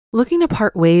Looking to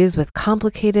part ways with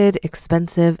complicated,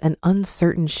 expensive, and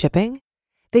uncertain shipping?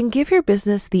 Then give your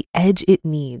business the edge it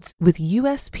needs with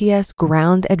USPS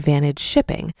Ground Advantage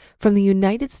shipping from the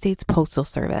United States Postal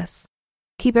Service.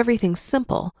 Keep everything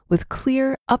simple with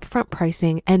clear, upfront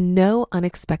pricing and no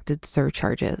unexpected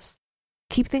surcharges.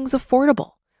 Keep things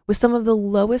affordable with some of the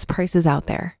lowest prices out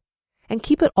there. And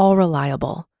keep it all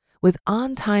reliable with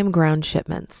on-time ground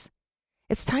shipments.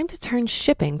 It's time to turn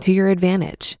shipping to your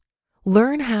advantage.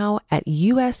 Learn how at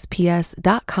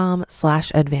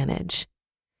USPS.com/advantage.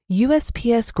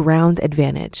 USPS Ground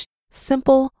Advantage.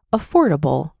 Simple,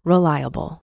 affordable,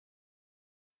 reliable.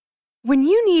 When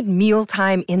you need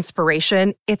mealtime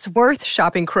inspiration, it's worth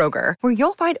shopping Kroger, where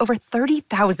you'll find over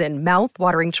 30,000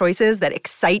 mouth-watering choices that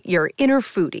excite your inner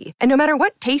foodie. And no matter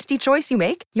what tasty choice you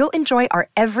make, you'll enjoy our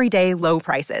everyday low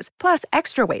prices, plus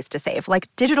extra ways to save, like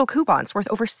digital coupons worth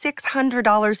over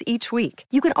 $600 each week.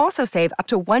 You can also save up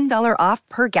to $1 off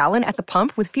per gallon at the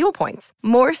pump with fuel points.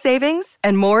 More savings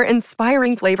and more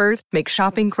inspiring flavors make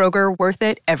shopping Kroger worth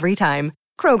it every time.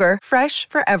 Kroger, fresh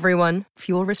for everyone.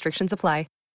 Fuel restrictions apply.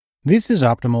 This is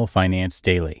Optimal Finance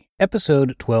Daily,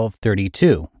 episode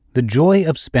 1232, The Joy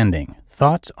of Spending,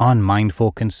 Thoughts on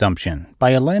Mindful Consumption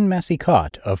by Ellen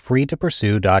Massicotte of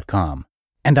freetopursue.com.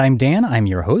 And I'm Dan, I'm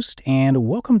your host, and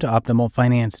welcome to Optimal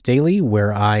Finance Daily,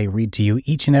 where I read to you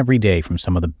each and every day from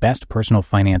some of the best personal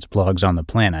finance blogs on the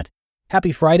planet.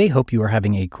 Happy Friday, hope you are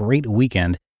having a great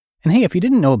weekend. And hey, if you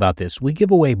didn't know about this, we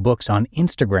give away books on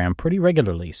Instagram pretty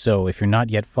regularly, so if you're not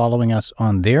yet following us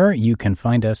on there, you can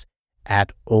find us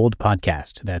at Old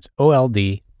Podcast. That's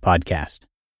OLD Podcast.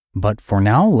 But for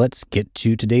now, let's get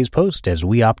to today's post as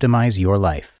we optimize your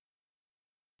life.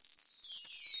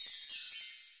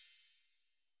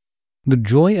 The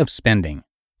Joy of Spending,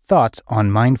 Thoughts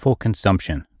on Mindful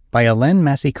Consumption by Ellen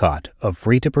Massicotte of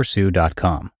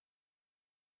freetopursue.com.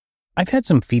 I've had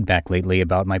some feedback lately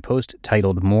about my post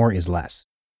titled More is Less.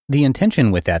 The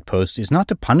intention with that post is not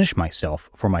to punish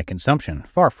myself for my consumption,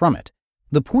 far from it.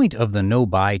 The point of the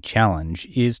no-buy challenge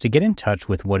is to get in touch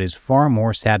with what is far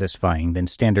more satisfying than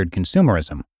standard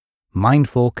consumerism,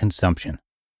 mindful consumption.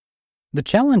 The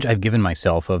challenge I've given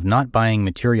myself of not buying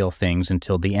material things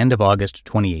until the end of August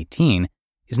 2018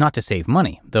 is not to save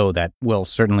money, though that will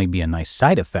certainly be a nice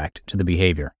side effect to the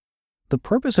behavior. The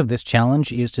purpose of this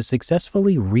challenge is to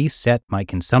successfully reset my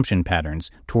consumption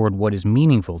patterns toward what is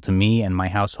meaningful to me and my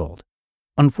household.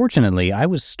 Unfortunately, I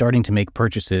was starting to make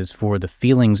purchases for the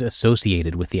feelings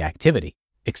associated with the activity.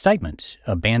 Excitement,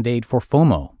 a band-aid for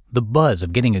FOMO, the buzz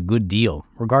of getting a good deal,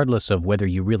 regardless of whether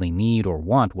you really need or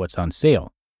want what's on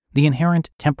sale, the inherent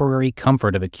temporary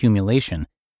comfort of accumulation,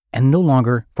 and no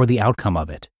longer for the outcome of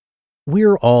it.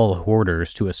 We're all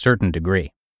hoarders to a certain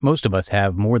degree. Most of us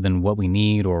have more than what we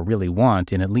need or really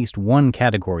want in at least one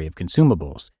category of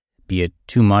consumables, be it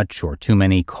too much or too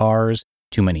many cars,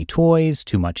 too many toys,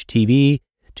 too much TV,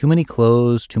 too many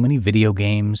clothes, too many video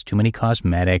games, too many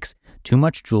cosmetics, too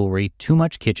much jewelry, too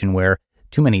much kitchenware,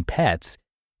 too many pets.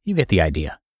 You get the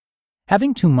idea.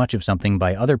 Having too much of something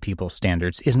by other people's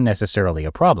standards isn't necessarily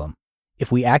a problem.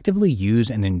 If we actively use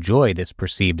and enjoy this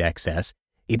perceived excess,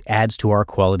 it adds to our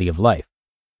quality of life.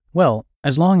 Well,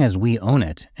 as long as we own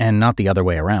it and not the other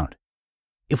way around.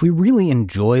 If we really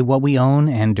enjoy what we own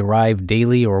and derive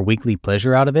daily or weekly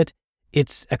pleasure out of it,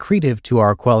 it's accretive to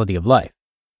our quality of life.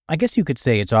 I guess you could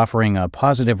say it's offering a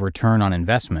positive return on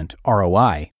investment,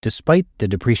 ROI, despite the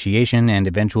depreciation and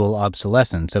eventual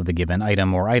obsolescence of the given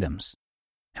item or items.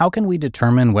 How can we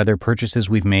determine whether purchases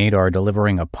we've made are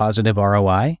delivering a positive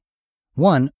ROI?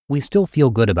 1, we still feel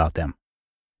good about them.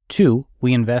 2,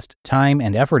 we invest time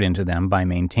and effort into them by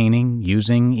maintaining,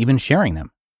 using, even sharing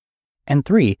them. And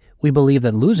 3, we believe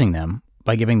that losing them,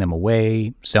 by giving them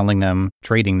away, selling them,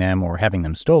 trading them, or having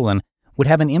them stolen, would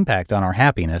have an impact on our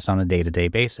happiness on a day-to-day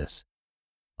basis.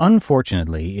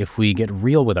 Unfortunately, if we get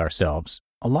real with ourselves,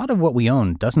 a lot of what we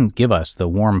own doesn't give us the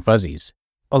warm fuzzies.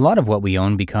 A lot of what we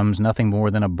own becomes nothing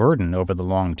more than a burden over the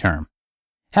long term.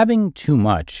 Having too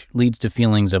much leads to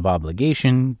feelings of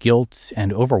obligation, guilt,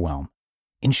 and overwhelm.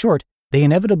 In short, they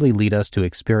inevitably lead us to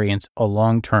experience a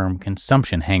long-term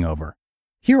consumption hangover.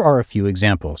 Here are a few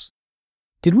examples.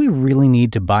 Did we really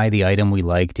need to buy the item we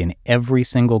liked in every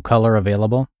single color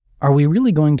available? Are we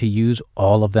really going to use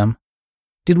all of them?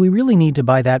 Did we really need to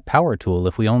buy that power tool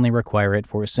if we only require it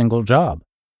for a single job?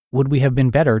 Would we have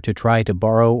been better to try to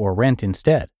borrow or rent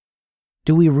instead?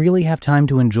 Do we really have time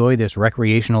to enjoy this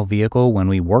recreational vehicle when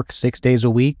we work 6 days a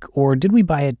week, or did we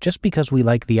buy it just because we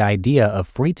like the idea of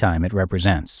free time it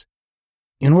represents?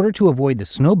 In order to avoid the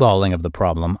snowballing of the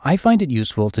problem, I find it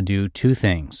useful to do 2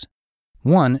 things.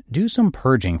 1, do some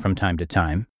purging from time to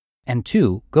time, and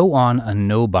 2, go on a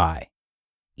no-buy.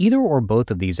 Either or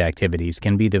both of these activities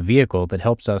can be the vehicle that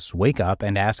helps us wake up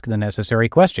and ask the necessary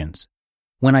questions.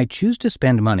 When I choose to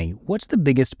spend money, what's the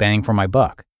biggest bang for my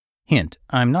buck? Hint,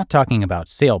 I'm not talking about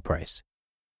sale price.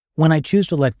 When I choose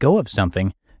to let go of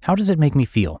something, how does it make me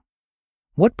feel?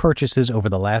 What purchases over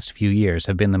the last few years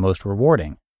have been the most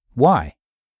rewarding? Why?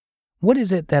 What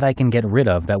is it that I can get rid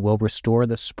of that will restore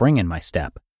the spring in my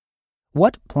step?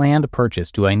 What planned purchase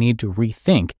do I need to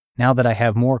rethink now that I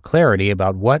have more clarity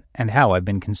about what and how I've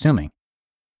been consuming?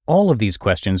 All of these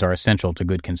questions are essential to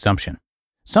good consumption.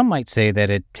 Some might say that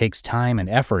it takes time and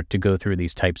effort to go through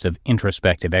these types of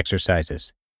introspective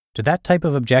exercises. To that type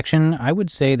of objection, I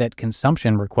would say that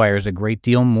consumption requires a great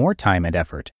deal more time and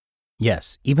effort.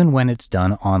 Yes, even when it's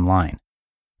done online.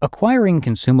 Acquiring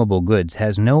consumable goods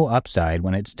has no upside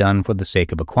when it's done for the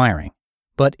sake of acquiring.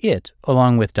 But it,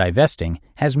 along with divesting,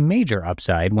 has major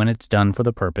upside when it's done for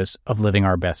the purpose of living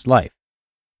our best life.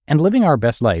 And living our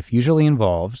best life usually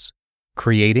involves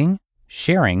creating,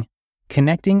 sharing,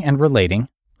 connecting and relating,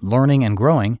 learning and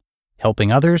growing,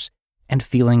 helping others, and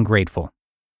feeling grateful.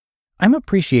 I'm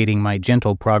appreciating my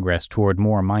gentle progress toward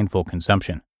more mindful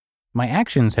consumption. My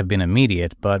actions have been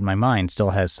immediate, but my mind still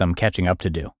has some catching up to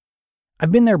do.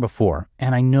 I've been there before,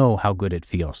 and I know how good it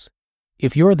feels.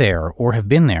 If you're there or have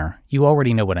been there, you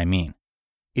already know what I mean.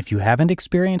 If you haven't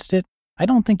experienced it, I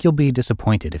don't think you'll be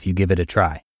disappointed if you give it a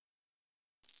try.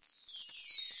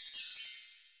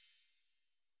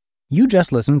 You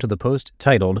just listened to the post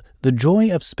titled The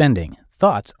Joy of Spending,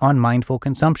 Thoughts on Mindful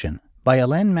Consumption by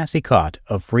Ellen Massicotte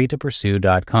of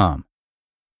freetopursue.com.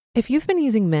 If you've been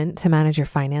using Mint to manage your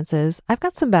finances, I've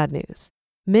got some bad news.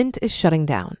 Mint is shutting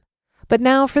down. But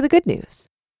now for the good news.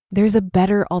 There's a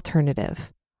better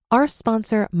alternative. Our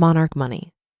sponsor, Monarch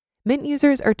Money. Mint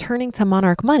users are turning to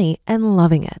Monarch Money and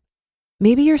loving it.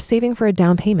 Maybe you're saving for a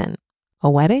down payment, a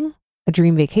wedding, a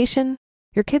dream vacation,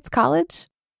 your kid's college.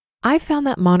 I've found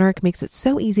that Monarch makes it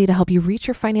so easy to help you reach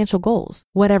your financial goals,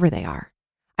 whatever they are.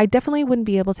 I definitely wouldn't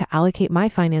be able to allocate my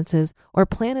finances or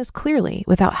plan as clearly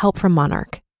without help from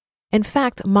Monarch. In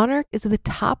fact, Monarch is the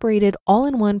top-rated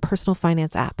all-in-one personal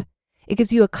finance app. It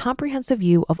gives you a comprehensive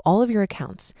view of all of your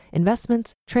accounts,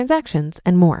 investments, transactions,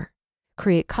 and more.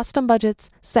 Create custom budgets,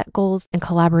 set goals, and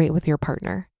collaborate with your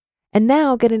partner. And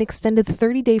now get an extended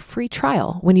 30-day free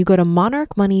trial when you go to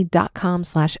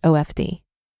monarchmoney.com/OFD.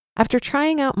 After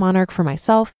trying out Monarch for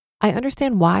myself, I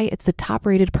understand why it's the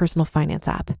top-rated personal finance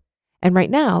app. And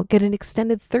right now, get an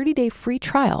extended 30-day free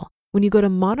trial when you go to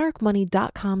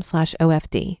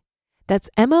monarchmoney.com/OFD. That's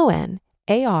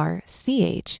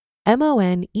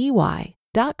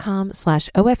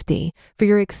monarchmoney.com/OFD for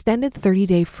your extended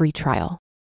 30-day free trial.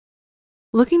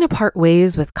 Looking to part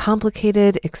ways with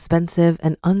complicated, expensive,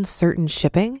 and uncertain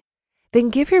shipping? Then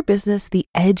give your business the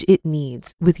edge it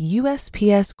needs with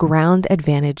USPS Ground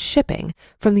Advantage shipping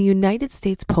from the United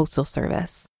States Postal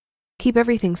Service. Keep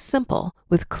everything simple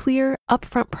with clear,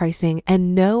 upfront pricing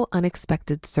and no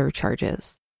unexpected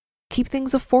surcharges. Keep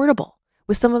things affordable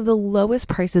with some of the lowest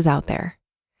prices out there.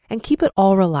 And keep it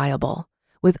all reliable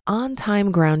with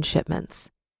on-time ground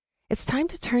shipments. It's time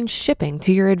to turn shipping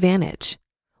to your advantage.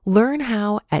 Learn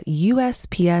how at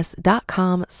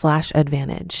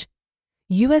USPS.com/advantage.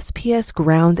 USPS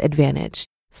Ground Advantage.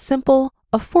 Simple,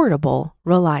 affordable,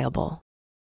 reliable.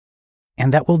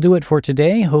 And that will do it for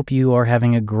today. Hope you are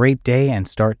having a great day and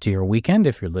start to your weekend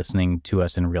if you're listening to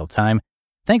us in real time.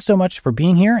 Thanks so much for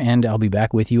being here, and I'll be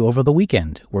back with you over the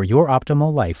weekend where your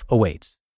optimal life awaits.